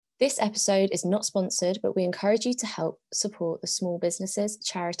This episode is not sponsored, but we encourage you to help support the small businesses,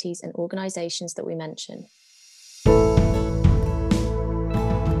 charities, and organisations that we mention.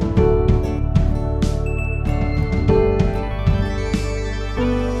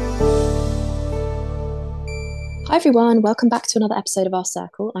 Hi everyone, welcome back to another episode of Our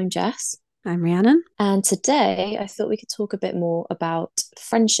Circle. I'm Jess. I'm Rhiannon. And today I thought we could talk a bit more about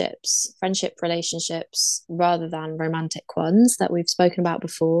friendship relationships, rather than romantic ones that we've spoken about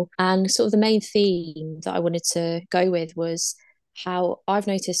before. And sort of the main theme that I wanted to go with was how I've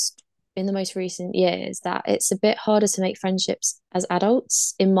noticed in the most recent years that it's a bit harder to make friendships as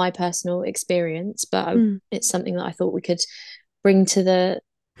adults, in my personal experience, but it's something that I thought we could bring to the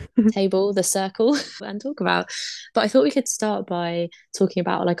table, the circle, and talk about. But I thought we could start by talking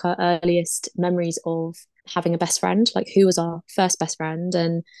about like our earliest memories of having a best friend, like who was our first best friend,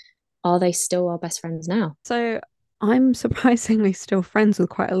 and are they still our best friends now? So I'm surprisingly still friends with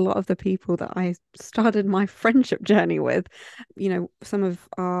quite a lot of the people that I started my friendship journey with. Some of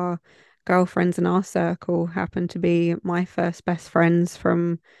our girlfriends in our circle happen to be my first best friends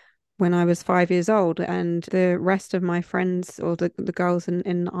from when I was 5 years old, and the rest of my friends, or the girls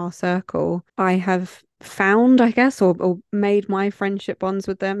in our circle, I have found, I guess, or made my friendship bonds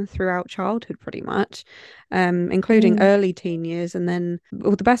with them throughout childhood pretty much, including Mm, early teen years and then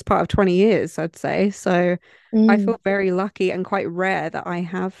the best part of 20 years, I'd say. So I mm, feel very lucky and quite rare that I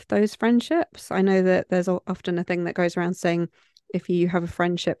have those friendships. I know that there's often a thing that goes around saying if you have a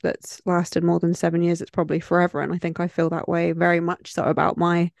friendship that's lasted more than 7 years, it's probably forever. And I think I feel that way very much so about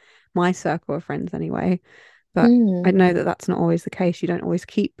my circle of friends anyway. But I mm, know that that's not always the case. You don't always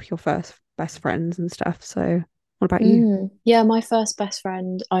keep your first best friends and stuff. So what about you? Yeah, my first best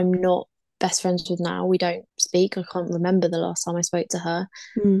friend, I'm not best friends with now. We don't speak. I can't remember the last time I spoke to her.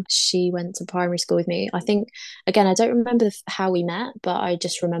 Mm, She went to primary school with me. I think, again, I don't remember how we met, but I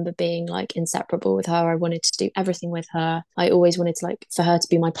just remember being like inseparable with her. I wanted to do everything with her. I always wanted to like for her to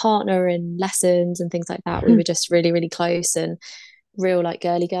be my partner in lessons and things like that. We were just really, really close and real like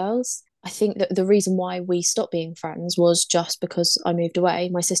girly girls. I think that the reason why we stopped being friends was just because I moved away.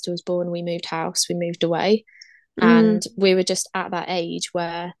 My sister was born, we moved house, we moved away. mm, And we were just at that age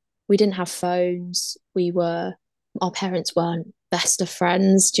where we didn't have phones. Our parents weren't best of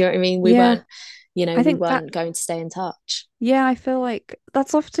friends. Do you know what I mean? We yeah, weren't, I we think that, weren't going to stay in touch. yeah, I feel like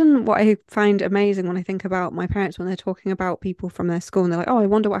that's often what I find amazing when I think about my parents when they're talking about people from their school and they're like, oh, I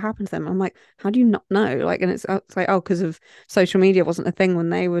wonder what happened to them. I'm like, how do you not know? Like, and it's like, oh, because of social media wasn't a thing when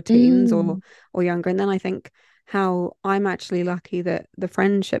they were teens Mm, or younger. And then I think how I'm actually lucky that the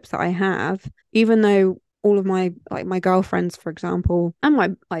friendships that I have, even though all of my like my girlfriends, for example, and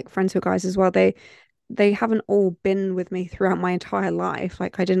my like friends who are guys as well, they haven't all been with me throughout my entire life.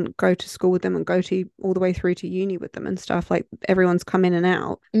 Like I didn't go to school with them and go to all the way through to uni with them and stuff. Like everyone's come in and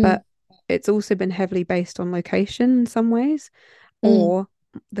out, mm, but it's also been heavily based on location in some ways, mm, or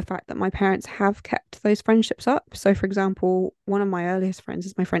the fact that my parents have kept those friendships up. So, for example, one of my earliest friends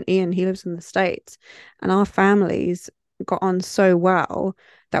is my friend Ian. He lives in the States, and our families got on so well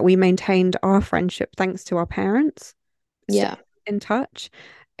that we maintained our friendship thanks to our parents yeah, staying in touch.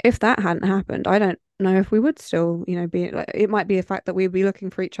 If that hadn't happened, I don't know if we would still, be like, it might be a fact that we'd be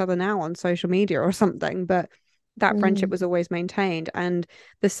looking for each other now on social media or something, but that friendship mm, was always maintained. And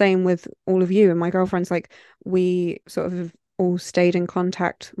the same with all of you and my girlfriends, like we sort of all stayed in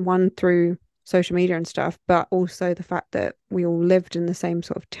contact, one through social media and stuff, but also the fact that we all lived in the same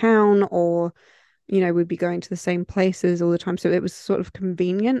sort of town or we'd be going to the same places all the time. So it was sort of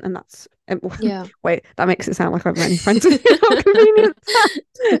convenient. And that's, yeah. wait, that makes it sound like I've any friends with how convenient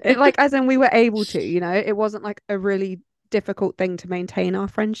it, like, as in we were able to, it wasn't like a really difficult thing to maintain our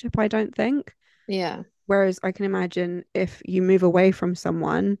friendship, I don't think. Yeah, Whereas I can imagine if you move away from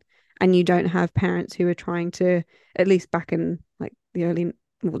someone and you don't have parents who are trying to, at least back in like the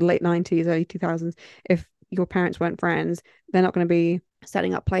late 90s, early 2000s, if your parents weren't friends, they're not going to be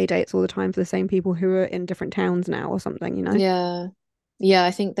setting up play dates all the time for the same people who are in different towns now or something. yeah, yeah.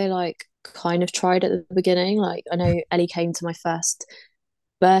 I think they like kind of tried at the beginning. Like I know Ellie came to my first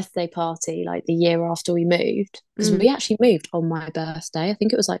birthday party like the year after we moved, because Mm. we actually moved on my birthday. I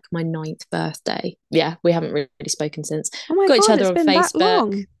think it was like my ninth birthday. Yeah, we haven't really spoken since. Oh my Got each God, other it's on been that Facebook.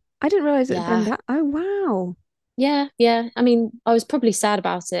 long. I didn't realize it had been Yeah, that. Oh, wow. yeah, yeah. I mean, I was probably sad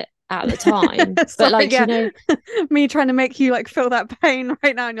about it at the time, but Sorry, like, yeah. Me trying to make you like feel that pain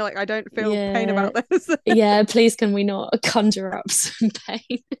right now, and you're like, I don't feel pain yeah, about this. yeah, please can we not conjure up some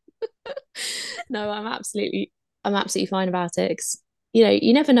pain? No, I'm absolutely fine about it. 'Cause,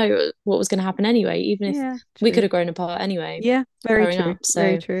 you never know what was going to happen anyway, even if Yeah, we could true. have grown apart anyway, Yeah, very growing true. up.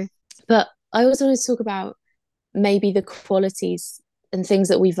 Very So, true. but I also wanted to talk about maybe the qualities and things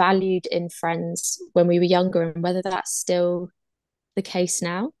that we valued in friends when we were younger, and whether that's still the case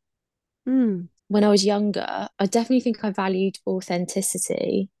now. Mm. When I was younger, I definitely think I valued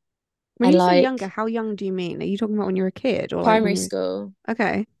authenticity When and you say like younger, how young do you mean? Are you talking about when you were a kid or like when primary you school. were...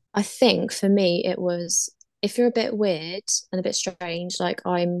 Okay. I think for me, it was if you're a bit weird and a bit strange, like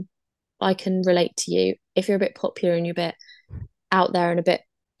I can relate to you. If you're a bit popular and you're a bit out there and a bit,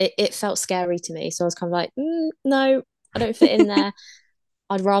 it felt scary to me. So I was kind of like, no, I don't fit in there.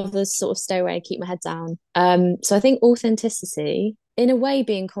 I'd rather sort of stay away and keep my head down. So I think authenticity, in a way,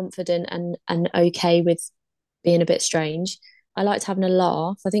 being confident and okay with being a bit strange. I liked having a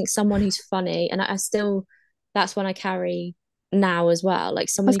laugh. I think someone who's funny, and I still, that's when I carry now as well. Like I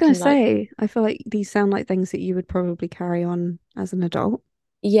someone was who gonna can like, say, I feel like these sound like things that you would probably carry on as an adult.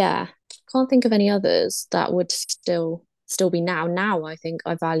 yeah, can't think of any others that would still be now. Now I think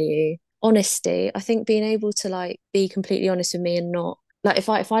I value honesty. I think being able to like be completely honest with me and not like if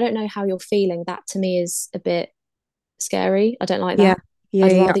I don't know how you're feeling, that to me is a bit scary. I don't like Yeah. that. Yeah,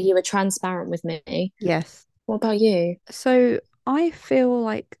 I'd yeah. rather you were transparent with me. Yes. What about you? So I feel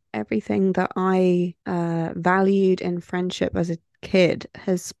like everything that I valued in friendship as a kid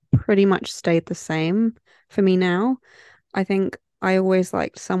has pretty much stayed the same for me now. I think I always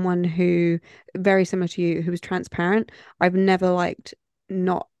liked someone who, very similar to you, who was transparent. I've never liked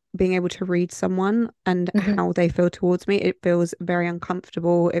not being able to read someone and Hmm. how they feel towards me. It feels very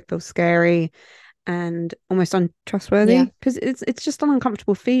uncomfortable. It feels scary and almost Yeah. untrustworthy because it's just an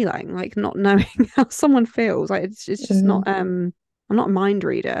uncomfortable feeling, like not knowing how someone feels. Like it's just not Hmm. I'm not a mind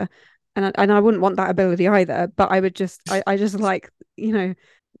reader, and I wouldn't want that ability either. But I just like,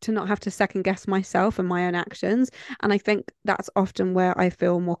 to not have to second guess myself and my own actions. And I think that's often where I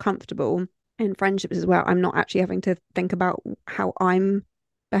feel more comfortable in friendships as well. I'm not actually having to think about how I'm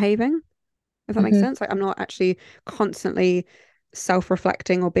behaving, if that makes Hmm. sense. Like I'm not actually constantly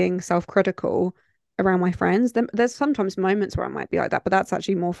self-reflecting or being self-critical around my friends. There's sometimes moments where I might be like that, but that's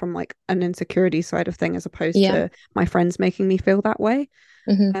actually more from like an insecurity side of thing as opposed Yeah. to my friends making me feel that way.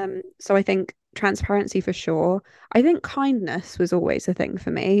 Hmm. So I think transparency for sure. I think kindness was always a thing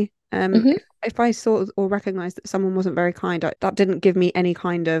for me. Hmm. If I saw or recognized that someone wasn't very kind, that didn't give me any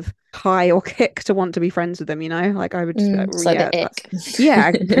kind of high or kick to want to be friends with them, Like I would just be like, It's like yeah, the that's, ick.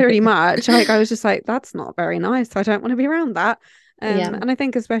 yeah, pretty much. Like I was just like, that's not very nice. I don't want to be around that. Yeah. And I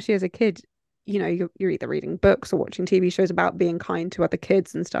think especially as a kid, you're either reading books or watching TV shows about being kind to other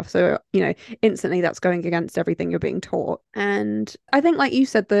kids and stuff. So, instantly that's going against everything you're being taught. And I think, like you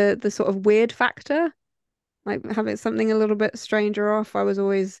said, the sort of weird factor, like having something a little bit strange or off, I was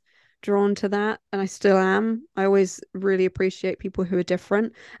always drawn to that, and I still am. I always really appreciate people who are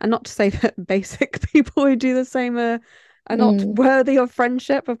different, and not to say that basic people who do the same are not Mm. worthy of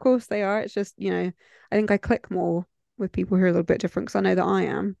friendship. Of course they are. It's just, I think I click more with people who are a little bit different because I know that I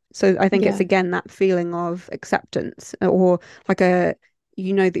am. So I think it's Yeah. again that feeling of acceptance, or like that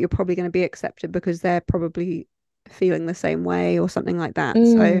you're probably going to be accepted because they're probably feeling the same way or something like that. So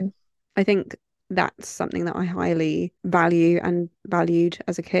Mm. I think that's something that I highly value and valued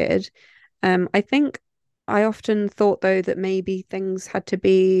as a kid. I think I often thought though that maybe things had to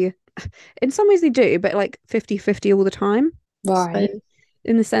be, in some ways they do, but like 50-50 all the time. So Right.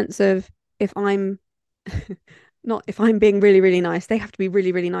 in the sense of if I'm not if I'm being really, really nice, they have to be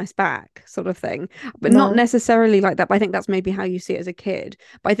really, really nice back, sort of thing. But not Right. necessarily like that. But I think that's maybe how you see it as a kid.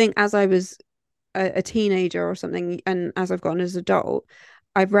 But I think as I was a teenager or something, and as I've gotten as an adult,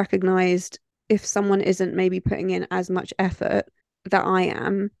 I've recognized if someone isn't maybe putting in as much effort that I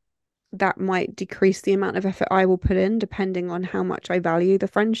am, that might decrease the amount of effort I will put in, depending on how much I value the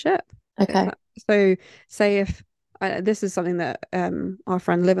friendship. Okay. So, say if this is something that our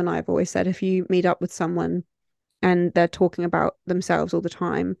friend Liv and I have always said, if you meet up with someone and they're talking about themselves all the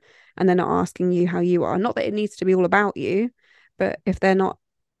time and they're not asking you how you are, not that it needs to be all about you, but if they're not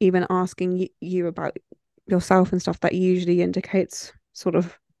even asking you about yourself and stuff, that usually indicates sort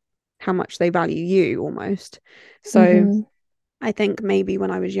of how much they value you almost. So Hmm. I think maybe when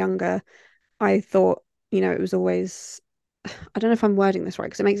I was younger, I thought, it was always, I don't know if I'm wording this right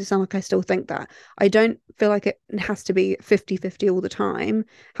because it makes it sound like I still think that. I don't feel like it has to be 50-50 all the time.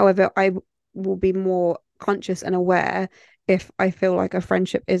 However, I will be more conscious and aware if I feel like a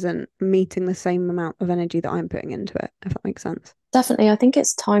friendship isn't meeting the same amount of energy that I'm putting into it, if that makes sense. Definitely. I think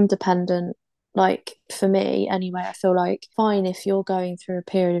it's time dependent. Like for me, anyway, I feel like fine if you're going through a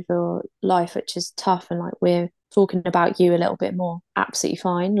period of your life which is tough and like we're talking about you a little bit more, absolutely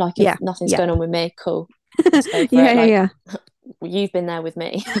fine. Like if Yeah. nothing's Yeah. going on with me, cool, let's go for Yeah. it. Yeah. Like Yeah. you've been there with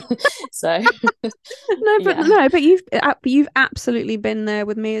me. So No, but yeah. no, but you've absolutely been there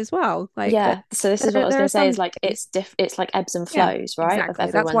with me as well. Like Yeah. So this is what I was there going are to say some is like it's like ebbs and yeah, flows, right, of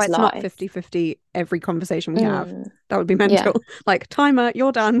exactly. That's why everyone's it's not life. 50-50 every conversation we have. Mm, That would be yeah. mental. Like timer,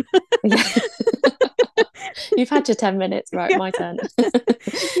 you're done. Yeah. You've had your 10 minutes, right? Yeah. My turn.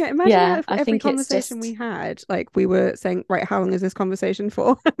 Yeah, imagine Yeah, if I every think it's conversation we just had, like we were saying, right, how long is this conversation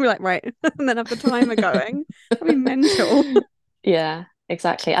for? We're like, right, and then have the timer going. That'd be mental. yeah,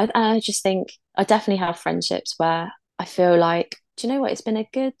 exactly. I just think I definitely have friendships where I feel like, do you know what? It's been a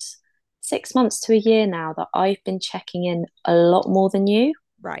good 6 months to a year now that I've been checking in a lot more than you.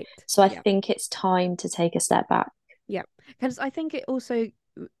 Right. So I Yeah. think it's time to take a step back. Yeah. Because I think it also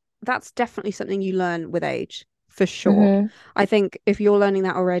that's definitely something you learn with age, for sure. Hmm. I think if you're learning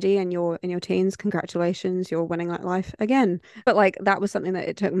that already and you're in your teens, congratulations, you're winning that life again. But like that was something that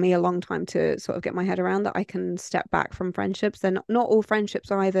it took me a long time to sort of get my head around, that I can step back from friendships. Then not all friendships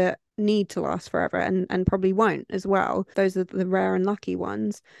either need to last forever and probably won't as well. Those are the rare and lucky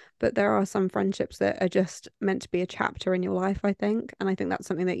ones. But there are some friendships that are just meant to be a chapter in your life, I think. And I think that's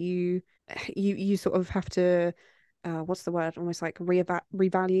something that you sort of have to what's the word? Almost like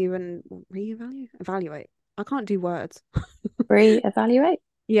revalue and evaluate. I can't do words. Reevaluate.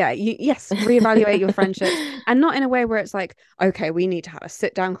 Yeah, yes, reevaluate your friendships, and not in a way where it's like, okay, we need to have a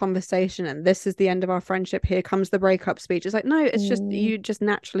sit down conversation and this is the end of our friendship. Here comes the breakup speech. It's like, no, it's just Mm, you just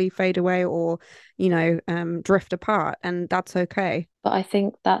naturally fade away or, drift apart, and that's okay. but I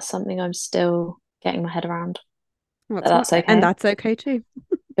think that's something I'm still getting my head around. Well, That it's not, that's and okay that's okay too.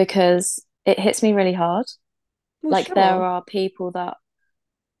 because it hits me really hard. Well, Like there sure. are people that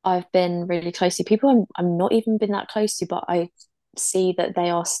I've been really close to, people I'm not even been that close to, but I see that they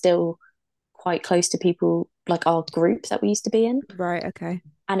are still quite close to people like our group that we used to be in. Right, okay.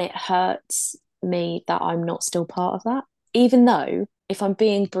 And it hurts me that I'm not still part of that. Even though, if I'm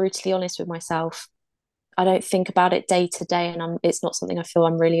being brutally honest with myself, I don't think about it day to day and it's not something I feel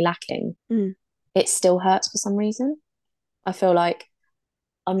I'm really lacking. Mm. It still hurts for some reason. I feel like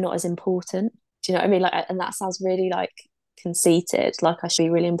I'm not as important. Do you know what I mean? Like, and that sounds really like conceited, like I should be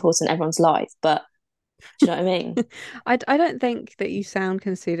really important in everyone's life, but do you know what I mean? I don't think that you sound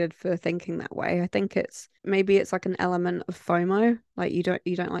conceited for thinking that way. I think maybe it's like an element of FOMO, like you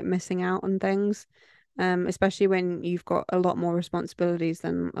don't like missing out on things, especially when you've got a lot more responsibilities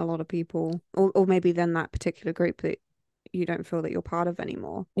than a lot of people, or maybe than that particular group that you don't feel that you're part of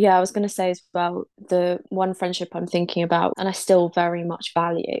anymore. Yeah, I was going to say as well, the one friendship I'm thinking about, and I still very much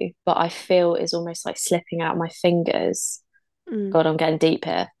value, but I feel is almost like slipping out my fingers. Mm, God, I'm getting deep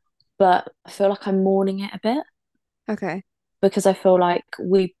here. But I feel like I'm mourning it a bit okay. because I feel like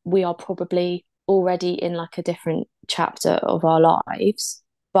we are probably already in like a different chapter of our lives,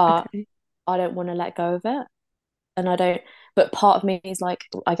 but Okay. I don't want to let go of it. And I don't, but part of me is like,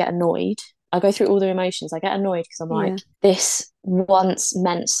 I get annoyed. I go through all the emotions. I get annoyed because I'm like, Yeah. this once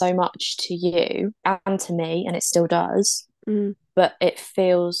meant so much to you and to me, and it still does, Mm. but it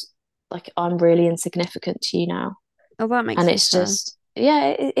feels like I'm really insignificant to you now. Oh, that makes And me it's sad. just, yeah,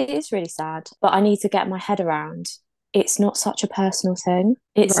 it is really sad. But I need to get my head around it's not such a personal thing.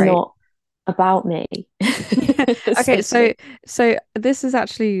 It's Right. not about me, Yeah. Okay, so essentially. so this has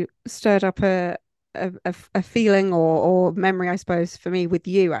actually stirred up a feeling or memory, I suppose, for me with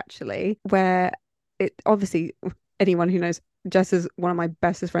you actually, where it obviously anyone who knows Jess is one of my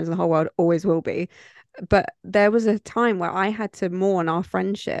bestest friends in the whole world, always will be. But there was a time where I had to mourn our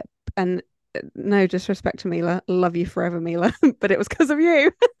friendship, and no disrespect to Mila, love you forever, Mila, but it was because of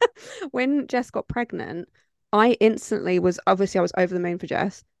you. When Jess got pregnant, I instantly was obviously I was over the moon for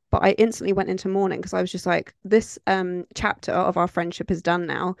Jess, but I instantly went into mourning because I was just like, this chapter of our friendship is done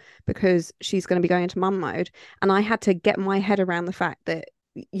now because she's going to be going into mum mode. And I had to get my head around the fact that,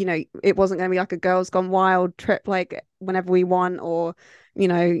 it wasn't going to be like a girls gone wild trip like whenever we want, or,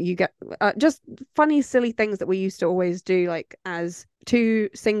 you get just funny, silly things that we used to always do, like as two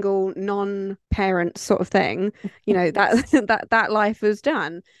single non-parents sort of thing, that that life was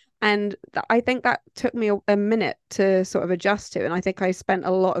done. And I think that took me a minute to sort of adjust to. And I think I spent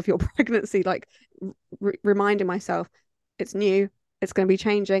a lot of your pregnancy like reminding myself it's new, it's going to be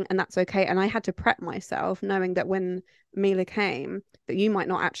changing, and that's okay. And I had to prep myself knowing that when Mila came, that you might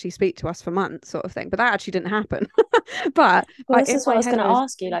not actually speak to us for months, sort of thing. But that actually didn't happen. But Well, this in is what I my was head, going I to was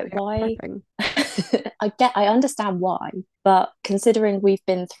ask you, like, thinking about why? prepping. I understand why, but considering we've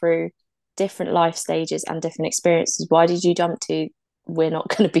been through different life stages and different experiences, why did you jump to we're not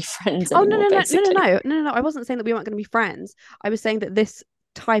going to be friends Oh no anymore, no no no no basically? no no no! I wasn't saying that we weren't going to be friends. I was saying that this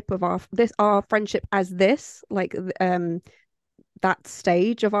type of our friendship as this like that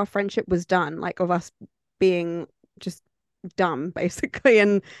stage of our friendship was done, like of us being just dumb basically,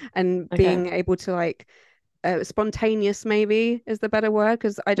 and Okay. being able to like spontaneous maybe is the better word,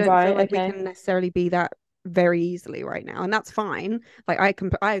 because I don't feel Right. like we Okay. can necessarily be that very easily right now, and that's fine. Like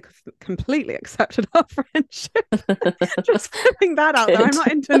I completely accepted our friendship. Just putting that out there. I'm Good.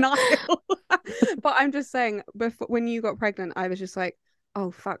 not in denial. But I'm just saying, before when you got pregnant, I was just like,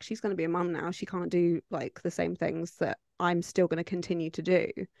 oh fuck, she's gonna be a mum now. She can't do like the same things that I'm still gonna continue to do.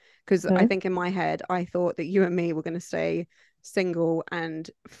 Because I Mhm. think in my head, I thought that you and me were gonna stay single and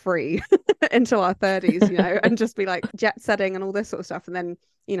free until our 30s, and just be like jet setting and all this sort of stuff. And then,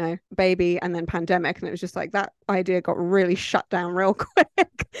 baby and then pandemic. And it was just like that idea got really shut down real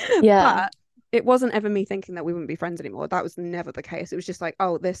quick. Yeah. But it wasn't ever me thinking that we wouldn't be friends anymore. That was never the case. It was just like,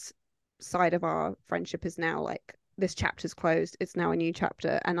 oh, this side of our friendship is now like this chapter's closed. It's now a new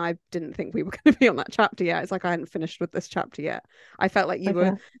chapter. And I didn't think we were going to be on that chapter yet. It's like I hadn't finished with this chapter yet. I felt like you were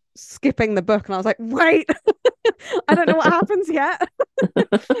Okay. skipping the book, and I was like, wait, I don't know what happens yet.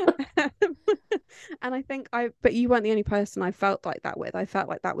 And I think but you weren't the only person I felt like that with. I felt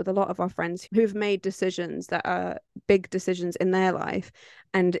like that with a lot of our friends who've made decisions that are big decisions in their life.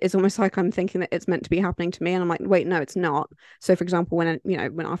 And it's almost like I'm thinking that it's meant to be happening to me. And I'm like, wait, no, it's not. So, for example,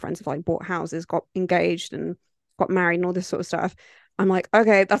 when our friends have like bought houses, got engaged, and got married, and all this sort of stuff, I'm like,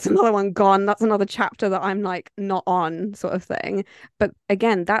 okay, that's another one gone. That's another chapter that I'm like not on, sort of thing. But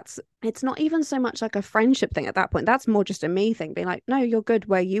again, it's not even so much like a friendship thing at that point. That's more just a me thing, being like, no, you're good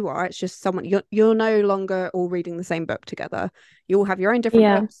where you are. It's just someone you're no longer all reading the same book together. You all have your own different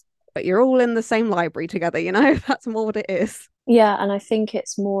Yeah. books, but you're all in the same library together, That's more what it is. Yeah. And I think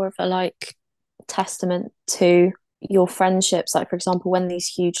it's more of a like testament to your friendships. Like, for example, when these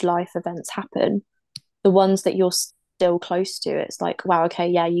huge life events happen, the ones that you're still close to, it's like, wow, okay,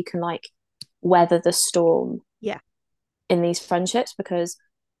 yeah, you can like weather the storm Yeah. in these friendships because,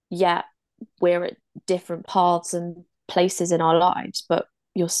 yeah, we're at different paths and places in our lives, but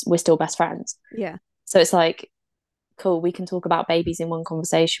we're still best friends. Yeah. So it's like, cool, we can talk about babies in one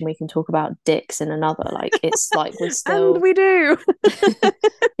conversation, we can talk about dicks in another. Like, it's like we're And still, we do.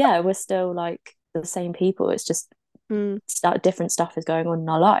 yeah, we're still like the same people. It's just Mm. different stuff is going on in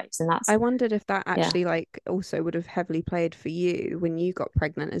our lives. And I that's, wondered if that yeah, actually like also would have heavily played for you when you got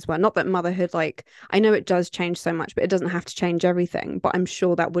pregnant as well. Not that motherhood, like I know it does change so much, but it doesn't have to change everything. But I'm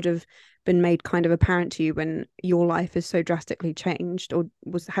sure that would have been made kind of apparent to you when your life is so drastically changed, or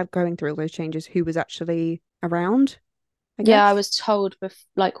was have going through all those changes, who was actually around, I yeah, I guess. was told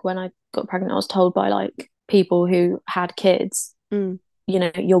like when I got pregnant, I was told by like people who had kids, Mm,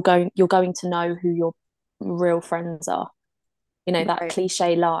 you're going to know who your real friends are. That right.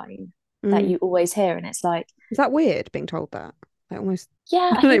 cliche line that Mm. you always hear, and it's like, Is that weird being told that? Like almost, yeah, I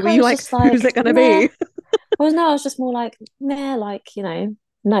I don't know, think were I you was like, just who's like, it gonna meh. be? Well, no, I was just more like, meh, like,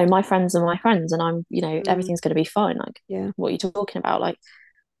 no, my friends are my friends, and Mm, everything's going to be fine. Like, yeah. what are you talking about? Like,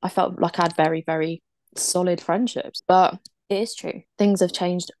 I felt like I had very, very solid friendships, but it is true. Things have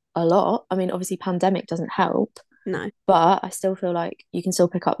changed a lot. I mean, obviously, pandemic doesn't help, No. but I still feel like you can still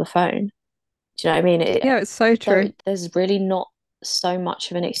pick up the phone. Do you know what I mean? Yeah, it's so true. There's really not so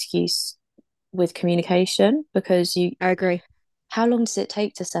much of an excuse with communication because I agree. how long does it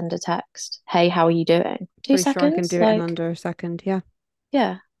take to send a text? Hey, how are you doing? Two Pretty sure I can seconds? do it in Like, under a second. Yeah.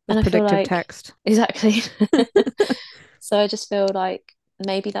 yeah. And With I feel predictive like, text. exactly. So I just feel like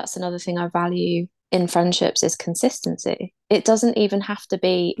maybe that's another thing I value in friendships is consistency. It doesn't even have to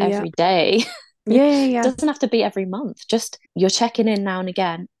be Yeah. every day. Yeah, yeah, It yeah. doesn't have to be every month. Just you're checking in now and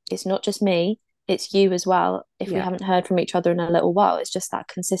again. It's not just me, it's you as well. If we Yeah. haven't heard from each other in a little while, it's just that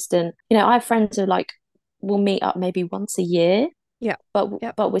consistent. I have friends who like will meet up maybe once a year, Yeah. but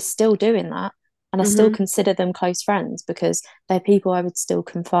Yep. but we're still doing that. And I still Mm-hmm. consider them close friends because they're people I would still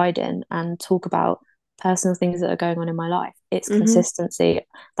confide in and talk about personal things that are going on in my life. It's Mm-hmm. consistency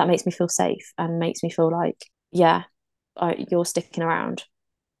that makes me feel safe and makes me feel like, yeah, you're sticking around.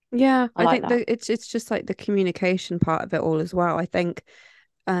 Yeah. I I like think that. that it's just like the communication part of it all as well. I think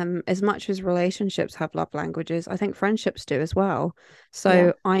as much as relationships have love languages, I think friendships do as well. Yeah.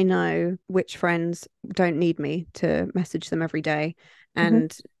 So I know which friends don't need me to message them every day Hmm.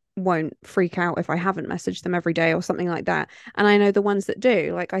 and won't freak out if I haven't messaged them every day or something like that. And I know the ones that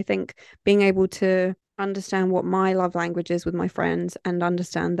do. Like, I think being able to understand what my love language is with my friends and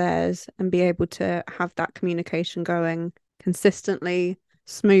understand theirs and be able to have that communication going consistently,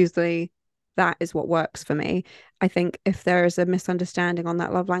 smoothly, that is what works for me. I think if there is a misunderstanding on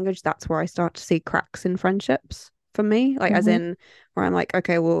that love language, that's where I start to see cracks in friendships for me. Like, as Hmm. in, where I'm like,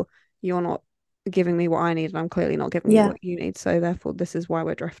 okay, well, you're not giving me what I need, and I'm clearly not giving you Yeah. what you need. So, therefore, this is why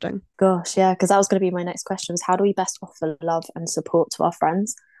we're drifting. Gosh, yeah, because that was going to be my next question was how do we best offer love and support to our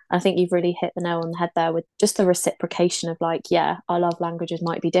friends? I think you've really hit the nail on the head there with just the reciprocation of like, yeah, our love languages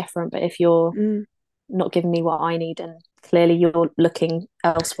might be different, but if you're Mm, not giving me what I need and clearly you're looking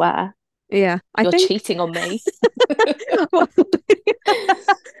elsewhere, yeah, I you're think cheating on me. well,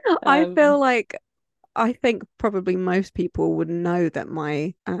 I um, feel like I think probably most people would know that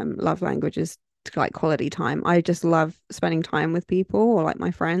my love language is like quality time. I just love spending time with people or like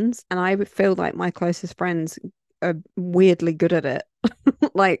my friends, and I would feel like my closest friends are weirdly good at it.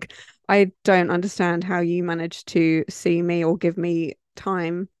 Like I don't understand how you manage to see me or give me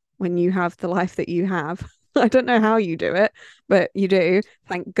time when you have the life that you have. I don't know how you do it, but you do.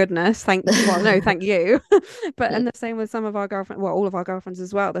 Thank goodness. Well, no, thank you. But and the same with some of our girlfriends, well, all of our girlfriends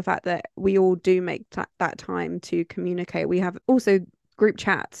as well. The fact that we all do make that time to communicate. We have also group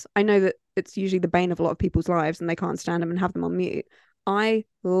chats. I know that it's usually the bane of a lot of people's lives and they can't stand them and have them on mute. I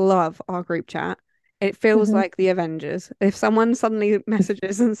love our group chat. It feels mhm. like the Avengers. If someone suddenly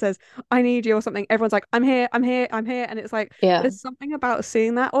messages and says, I need you or something, everyone's like, I'm here, I'm here, I'm here. And it's like, Yeah. there's something about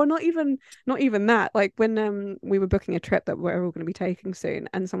seeing that, or not even that. Like when we were booking a trip that we're all going to be taking soon,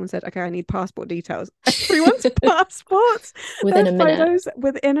 and someone said, okay, I need passport details. Everyone's passports, Within their a minute. photos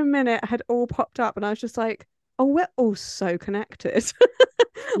within a minute had all popped up. And I was just like, oh, we're all so connected.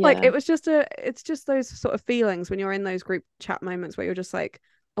 Like Yeah. it's just those sort of feelings when you're in those group chat moments where you're just like,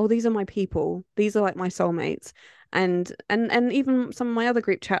 oh, these are my people, these are like my soulmates. And even some of my other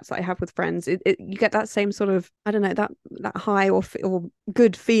group chats that I have with friends, you get that same sort of, I don't know, that high or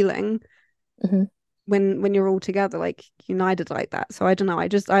good feeling Mhm. when you're all together, like united like that. So I don't know,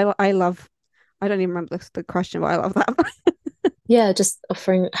 I love, I don't even remember the question, but I love that. Yeah, just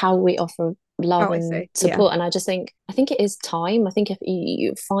offering how we offer love Oh, I and see. Yeah. support. And I think it is time. I think if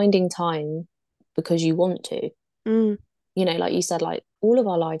you finding time because you want to, Mm, like you said, like all of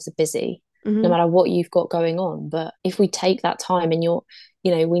our lives are busy, no hmm. matter what you've got going on. But if we take that time and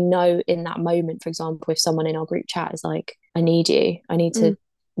we know in that moment, for example, if someone in our group chat is like, I need you, I need Mm, to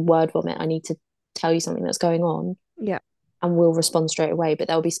word vomit, I need to tell you something that's going on, yeah. and we'll respond straight away. But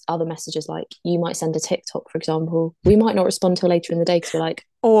there'll be other messages like you might send a TikTok, for example. We might not respond till later in the day because we're like,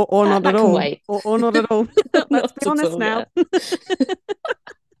 Or that not at that can all. wait. Or not at all. Let's Not be at honest all, now. yeah.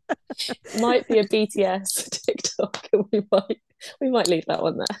 Might be a BTS TikTok. We might leave that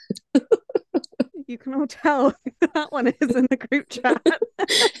one there. You can all tell that one is in the group chat.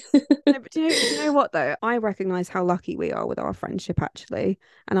 No, but do you know what though? I recognize how lucky we are with our friendship actually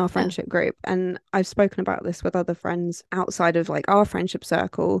and our Yeah. friendship group. And I've spoken about this with other friends outside of like our friendship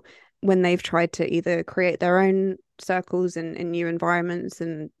circle when they've tried to either create their own circles in new environments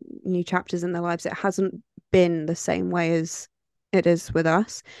and new chapters in their lives. It hasn't been the same way as it is with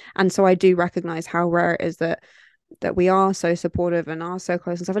us. And so I do recognize how rare it is that we are so supportive and are so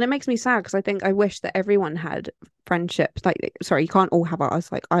close and stuff. And it makes me sad because I think I wish that everyone had friendships. Like, sorry, you can't all have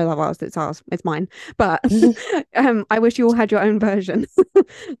ours. Like, I love ours, it's mine. But I wish you all had your own version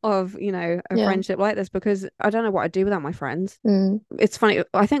of, a Yeah. friendship like this because I don't know what I'd do without my friends. Mm. It's funny.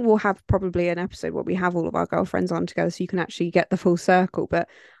 I think we'll have probably an episode where we have all of our girlfriends on together so you can actually get the full circle. But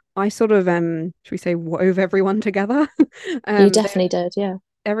I sort of should we say wove everyone together. You They definitely did, yeah.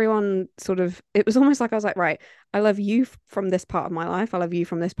 everyone sort of, it was almost like I was like, right, I love you from this part of my life, I love you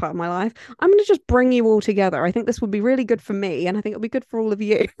from this part of my life, I'm going to just bring you all together. I think this would be really good for me and I think it'll be good for all of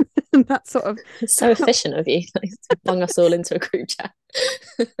you. And that sort of It's so efficient of you like, to bung us all into a group chat.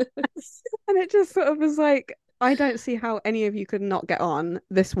 and it just sort of was like, I don't see how any of you could not get on,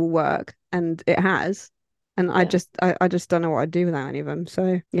 this will work, and it has. And I Yeah. just I just don't know what I'd do without any of them.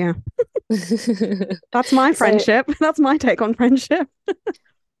 So yeah, that's my so friendship. That's my take on friendship.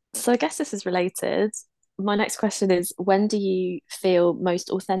 so I guess this is related. My next question is, when do you feel most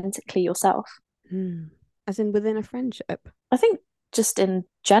authentically yourself? Hmm. As in within a friendship. I think just in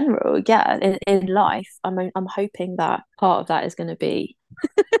general, yeah, in life, I'm hoping that part of that is going to be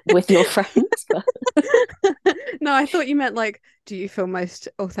with your friends. But No, I thought you meant like, do you feel most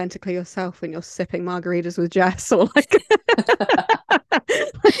authentically yourself when you're sipping margaritas with Jess, or like,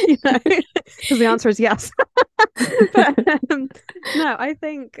 because the answer is yes. But no, I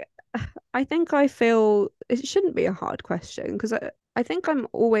think I feel it shouldn't be a hard question because I think I'm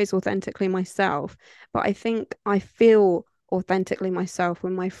always authentically myself, but I think I feel authentically myself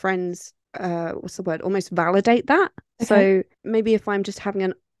when my friends, what's the word, almost validate that. okay. So maybe if I'm just having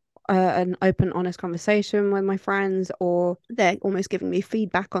an open, honest conversation with my friends, or they're almost giving me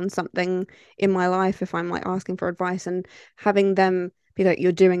feedback on something in my life, if I'm like asking for advice and having them be like,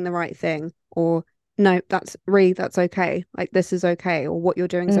 you're doing the right thing, or no, that's okay. Like this is okay, or what you're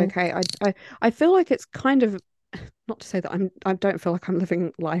doing is Mm. okay. I feel like it's kind of not to say that I don't feel like I'm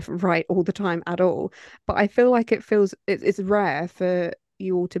living life right all the time at all, but I feel like it's rare for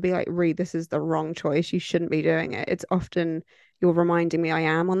you all to be like, Reed, this is the wrong choice. You shouldn't be doing it. It's often you're reminding me I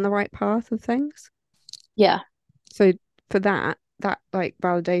am on the right path of things. Yeah. So for that like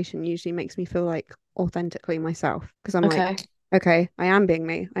validation usually makes me feel like authentically myself because I'm like, Okay. okay, I am being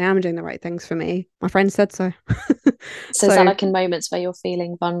me. I am doing the right things for me. My friend said so. So is that So like in moments where you're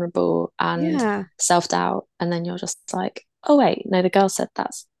feeling vulnerable and yeah, self-doubt, and then you're just like, oh wait, no, the girl said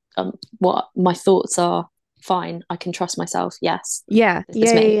that's what my thoughts are fine. I can trust myself. Yes, yeah, this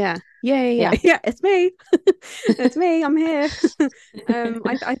is yeah, me. yeah, yeah, yeah, yeah, yeah. Yeah. Yeah, it's me. It's me. I'm here.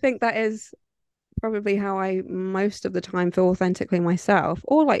 I think that is probably how I most of the time feel authentically myself,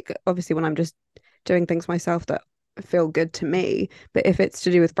 or like obviously when I'm just doing things myself that feel good to me. But if it's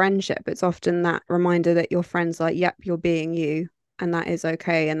to do with friendship, it's often that reminder that your friend's like, yep, you're being you, and that is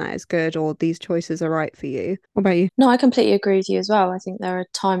okay, and that is good, or these choices are right for you. What about you? No, I completely agree with you as well. I think there are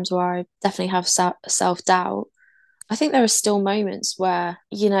times where I definitely have self-doubt. I think there are still moments where,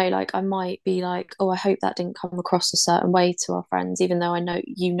 like I might be like, oh, I hope that didn't come across a certain way to our friends, even though I know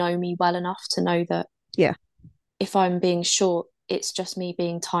you know me well enough to know that Yeah. if I'm being short, it's just me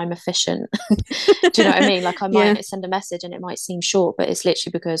being time efficient. Do you know what I mean? Like I Yeah. might send a message and it might seem short, but it's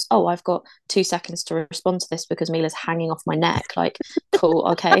literally because, oh, I've got 2 seconds to respond to this because Mila's hanging off my neck. Like, cool,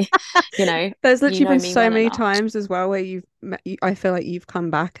 okay. You know, There's you literally know been me so well many enough. times as well where I feel like you've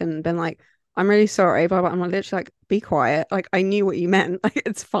come back and been like, I'm really sorry, but I'm literally like, be quiet. Like, I knew what you meant. Like,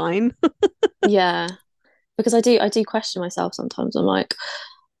 it's fine. Yeah. Because I do question myself sometimes. I'm like,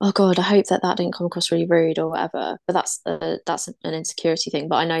 oh God, I hope that didn't come across really rude or whatever. But that's an insecurity thing.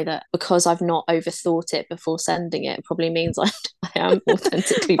 But I know that because I've not overthought it before sending it, probably means I am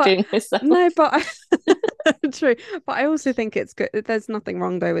authentically But being myself. no, true. But I also think it's good. There's nothing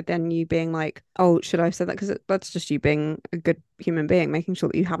wrong though with then you being like, oh, should I have said that? Because that's just you being a good human being, making sure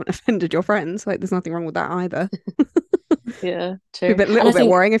that you haven't offended your friends. Like, there's nothing wrong with that either. Yeah, Be a true. And little I bit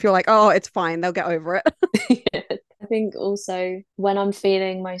think worrying if you're like, oh, it's fine, they'll get over it. I think also when I'm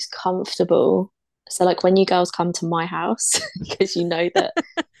feeling most comfortable, so like when you girls come to my house, because you know that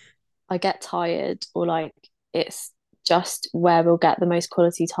I get tired or like it's just where we'll get the most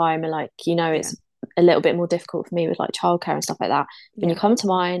quality time and like Yeah, it's a little bit more difficult for me with like childcare and stuff like that. When you yeah, come to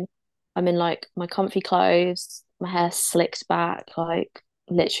mine, I'm in like my comfy clothes, my hair slicked back, like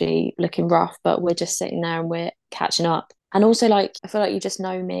literally looking rough, but we're just sitting there and we're catching up. And also like I feel like you just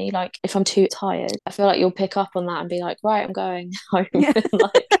know me. Like if I'm too tired, I feel like you'll pick up on that and be like, right, I'm going home. yeah. And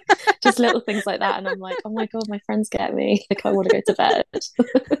like just little things like that. And I'm like, oh my God, my friends get me. Like I want to go to bed.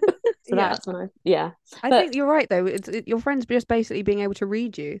 So Yeah. that's when yeah. I But think you're right though. Your friends just basically being able to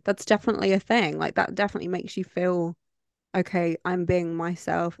read you. That's definitely a thing. Like that definitely makes you feel okay, I'm being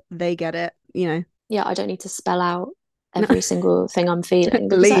myself. They get it, you know. yeah, I don't need to spell out No, every single thing I'm feeling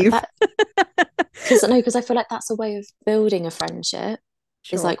because leave. because I feel like that's a way of building a friendship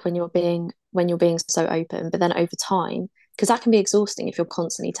is Sure. like when you're being so open, but then over time, because that can be exhausting if you're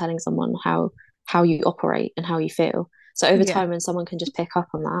constantly telling someone how you operate and how you feel. So over Yeah. time, when someone can just pick up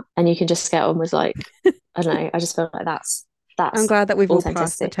on that and you can just get on with like, I don't know, I just feel like that's I'm that's glad that we've all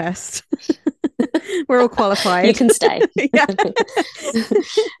passed the authenticity. test. We're all You qualified. can stay. Yeah.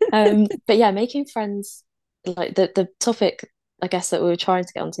 But yeah, making friends, like the topic, I guess that we were trying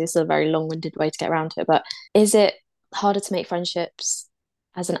to get onto, this is a very long-winded way to get around to it, but is it harder to make friendships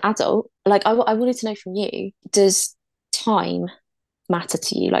as an adult? Like, I wanted to know from you, does time matter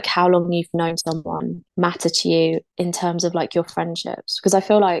to you? Like, how long you've known someone matter to you in terms of like your friendships? Because I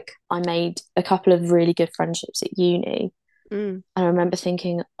feel like I made a couple of really good friendships at uni, Mm, and I remember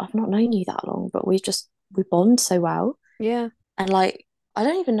thinking, I've not known you that long, but we bond so well. yeah. And like, I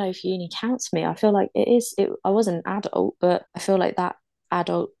don't even know if uni counts me. I feel like I was an adult, but I feel like that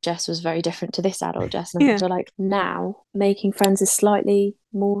adult Jess was very different to this adult Jess. And I Yeah. feel like now making friends is slightly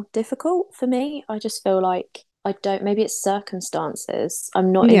more difficult for me. I just feel like I don't, maybe it's circumstances.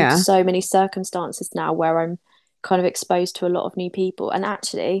 I'm not in Yeah. so many circumstances now where I'm kind of exposed to a lot of new people. And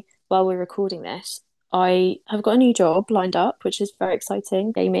actually, while we're recording this, I have got a new job lined up, which is very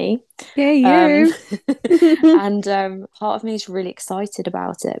exciting. Yay me. Yeah, Um, you. and part of me is really excited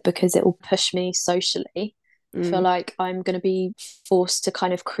about it because it will push me socially. I feel Mm, like I'm going to be forced to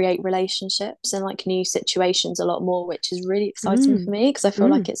kind of create relationships and like new situations a lot more, which is really exciting mm, for me because I feel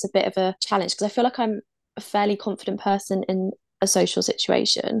like mm. it's a bit of a challenge because I feel like I'm a fairly confident person in a social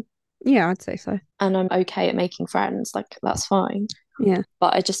situation Yeah, I'd say so. and I'm okay at making friends. Like that's fine, Yeah.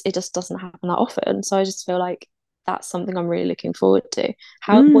 but it just doesn't happen that often. So I just feel like that's something I'm really looking forward to.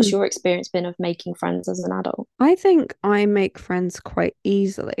 What's Mm. your experience been of making friends as an adult? I think I make friends quite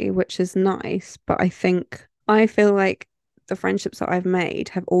easily, which is nice, but I think I feel like the friendships that I've made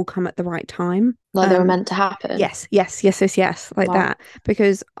have all come at the right time. Like they were meant to happen. Yes, like Wow. that.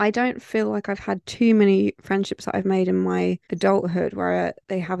 Because I don't feel like I've had too many friendships that I've made in my adulthood where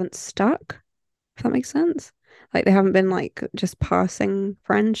they haven't stuck, if that makes sense. Like they haven't been like just passing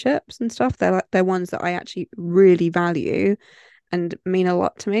friendships and stuff. They're ones that I actually really value and mean a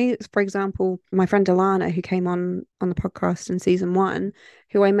lot to me. For example, my friend Alana, who came on the podcast in season one,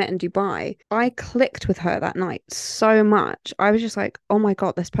 who I met in Dubai, I clicked with her that night so much. I was just like, oh my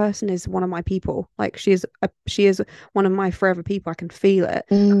God, this person is one of my people. Like she is one of my forever people. I can feel it.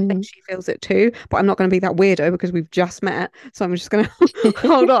 I think Mm. she feels it too, but I'm not going to be that weirdo because we've just met. So I'm just going to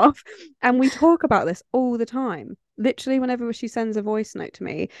hold off. And we talk about this all the time. Literally, whenever she sends a voice note to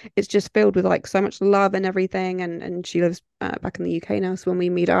me, it's just filled with like so much love and everything. And she lives back in the UK now, so when we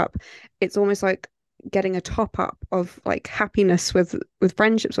meet up, it's almost like getting a top up of like happiness with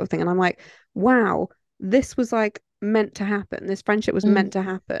friendship sort of thing. And I'm like, wow, this was like meant to happen. This friendship was Mm. meant to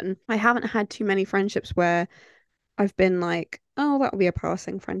happen. I haven't had too many friendships where I've been like, oh, that will be a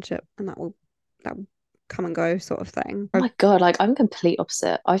passing friendship, and that will come and go sort of thing. Oh my God, like I'm complete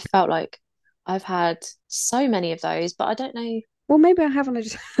opposite. I felt like I've had so many of those, but I don't know. Well, maybe I haven't. I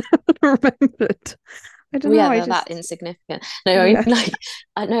just haven't remembered. I don't Well, know. yeah, I they're that just insignificant. No, I mean, yeah. like,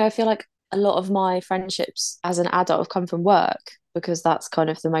 I know, I feel like a lot of my friendships as an adult have come from work because that's kind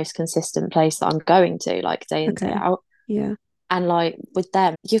of the most consistent place that I'm going to, like day in, day Okay. out. Yeah. And like with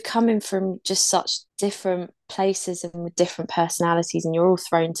them, you're coming from just such different places and with different personalities, and you're all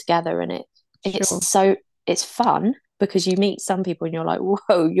thrown together, and Sure. it's fun because you meet some people and you're like,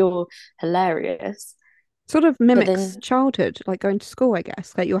 whoa, you're hilarious. Sort of But mimics then, childhood, like going to school, I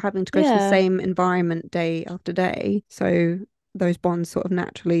guess. Like you're having to go to the yeah, same environment day after day. So those bonds sort of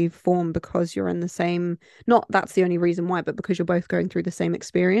naturally form because you're in the same, not that's the only reason why, but because you're both going through the same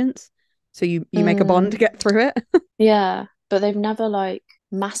experience. So you make a bond to mm, get through it. yeah, but they've never like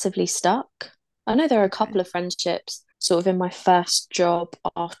massively stuck. I know there are a Okay. couple of friendships sort of in my first job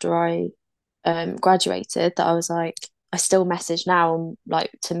after I graduated that I was like, I still message now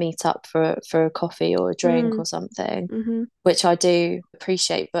like to meet up for a coffee or a drink Mm, or something, mm-hmm. which I do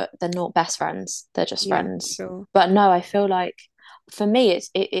appreciate, but they're not best friends. They're just Yeah, friends. sure. But no, I feel like for me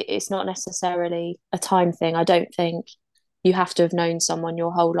it's not necessarily a time thing. I don't think you have to have known someone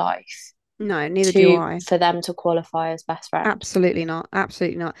your whole life No, neither do to I. for them to qualify as best friend. Absolutely not.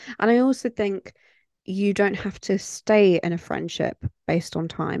 Absolutely not. And I also think you don't have to stay in a friendship based on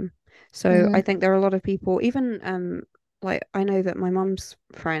time. So I Mm, think there are a lot of people, even like I know that my mum's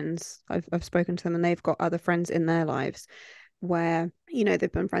friends, I've spoken to them and they've got other friends in their lives where,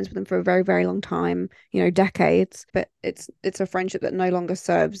 they've been friends with them for a very, very long time, decades, but it's a friendship that no longer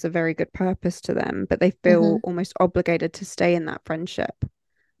serves a very good purpose to them, but they feel hmm. almost obligated to stay in that friendship.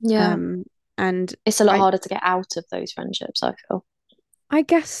 Yeah. Um and It's a lot I harder to get out of those friendships, I feel. I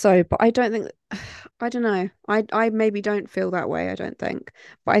guess so, but I don't think I don't know. I maybe don't feel that way, I don't think.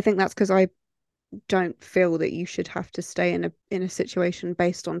 But I think that's because I don't feel that you should have to stay in a situation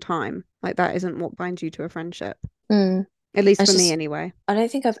based on time. Like that isn't what binds you to a friendship. Mm. At least It's for me just anyway. I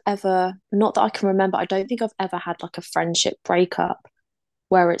don't think I've ever, not that I can remember, I don't think I've ever had like a friendship breakup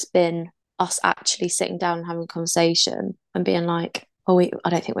where it's been us actually sitting down and having a conversation and being like, oh, I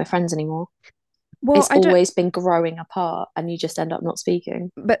don't think we're friends anymore. Well, It's I don't always been growing apart and you just end up not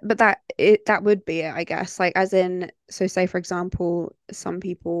speaking. but that would be it, I guess. Like as in so say for example, some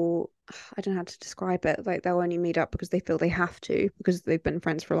people I don't know how to describe it. Like they'll only meet up because they feel they have to because they've been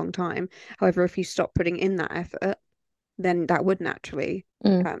friends for a long time. However, if you stop putting in that effort, then that would naturally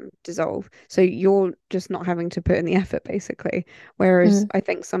Mm, dissolve. So you're just not having to put in the effort, basically. Whereas mm, I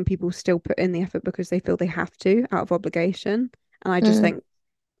think some people still put in the effort because they feel they have to out of obligation. And I just mm, think,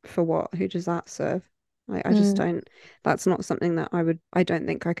 for what? Who does that serve? I just mm. don't, that's not something that I don't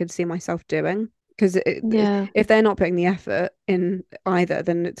think I could see myself doing. Because Yeah. if they're not putting the effort in either,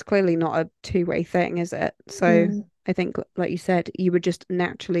 then it's clearly not a two-way thing, is it? So Mm. I think, like you said, you would just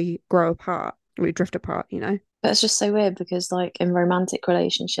naturally grow apart, we drift apart. But it's just so weird because like in romantic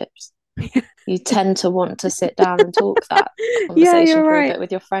relationships, you tend to want to sit down and talk that Yeah, conversation you're through. right. But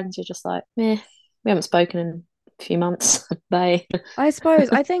with your friends, you're just like, meh, we haven't spoken in a few months. Bye. I suppose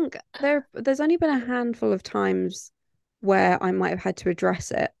I think there's only been a handful of times where I might have had to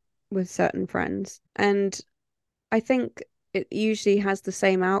address it with certain friends. And I think it usually has the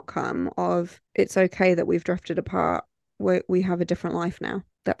same outcome of it's okay that we've drifted apart. We have a different life now.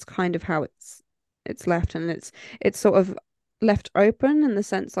 That's kind of how it's left, and it's sort of left open in the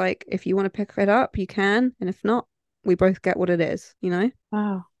sense like if you want to pick it up, you can, and if not, we both get what it is.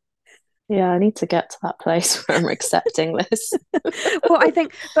 Wow. Yeah, I need to get to that place where I'm accepting this. Well, I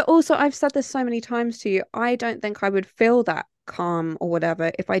think, but also I've said this so many times to you. I don't think I would feel that calm or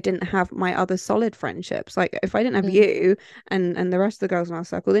whatever if I didn't have my other solid friendships. Like if I didn't have Mm. you and the rest of the girls in our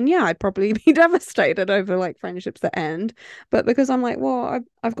circle, then yeah, I'd probably be devastated over like friendships that end. But because I'm like, well,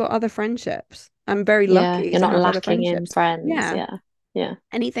 I've got other friendships. I'm very Yeah, lucky you're to not have other lacking in friendships. friends. Yeah. Yeah. Yeah.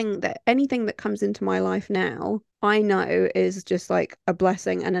 Anything that comes into my life now, I know is just like a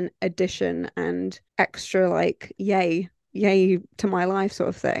blessing and an addition and extra like yay to my life sort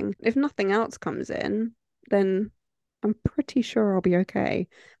of thing. If nothing else comes in, then I'm pretty sure I'll be okay.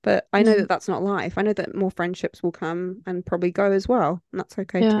 But I know Mm. that that's not life. I know that more friendships will come and probably go as well, and that's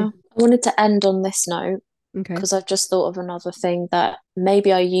okay too. Yeah. I wanted to end on this note Okay. because I've just thought of another thing that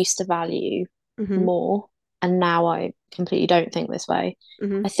maybe I used to value Mm-hmm. more, and now I completely don't think this way.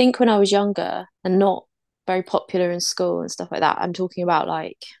 Mm-hmm. I think when I was younger and not very popular in school and stuff like that, I'm talking about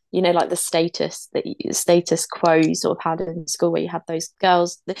like, like the status quo you sort of had in school where you had those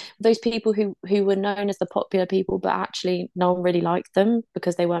girls, those people who were known as the popular people, but actually no one really liked them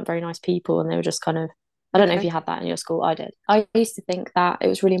because they weren't very nice people and they were just kind of, I don't know if Okay. you had that in your school. I did. I used to think that it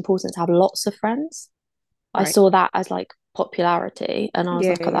was really important to have lots of friends. I Right. saw that as like popularity and I was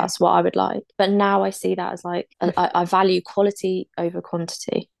Yeah, like, oh, yeah, that's what I would like. But now I see that as like yeah. I value quality over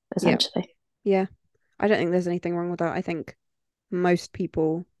quantity, Yeah. essentially. Yeah. I don't think there's anything wrong with that. I think most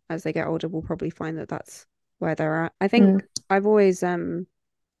people as they get older will probably find that that's where they're at. I Mm, think I've always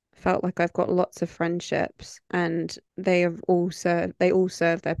felt like I've got lots of friendships and they all serve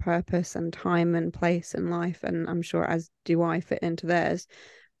their purpose and time and place in life, and I'm sure as do I fit into theirs.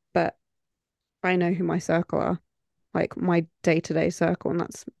 But I know who my circle are, like my day-to-day circle, and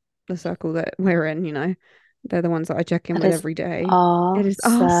that's the circle that we're in, you know. They're the ones that I check in that with is every day. It our is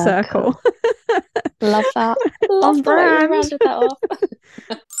our circle. circle. Love that. Love On the way we brand. rounded that off.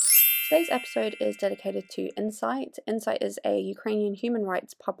 Today's episode is dedicated to Insight. Insight is a Ukrainian human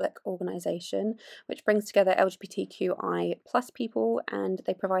rights public organisation which brings together LGBTQI plus people, and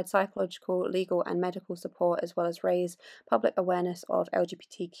they provide psychological, legal and medical support as well as raise public awareness of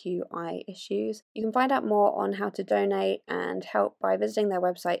LGBTQI issues. You can find out more on how to donate and help by visiting their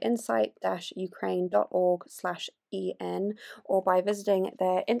website insight-ukraine.org/en or by visiting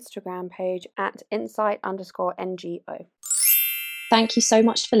their Instagram page at insight_NGO. Thank you so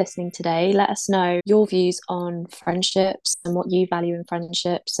much for listening today. Let us know your views on friendships and what you value in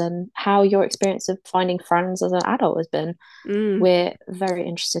friendships and how your experience of finding friends as an adult has been. Mm. We're very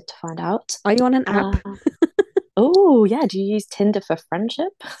interested to find out. Are you on an app? Oh, yeah. Do you use Tinder for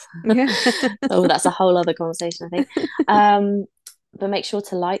friendship? Yeah. Oh, that's a whole other conversation, I think. But make sure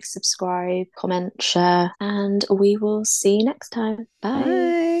to like, subscribe, comment, share, and we will see you next time.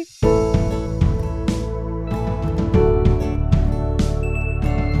 Bye. Bye.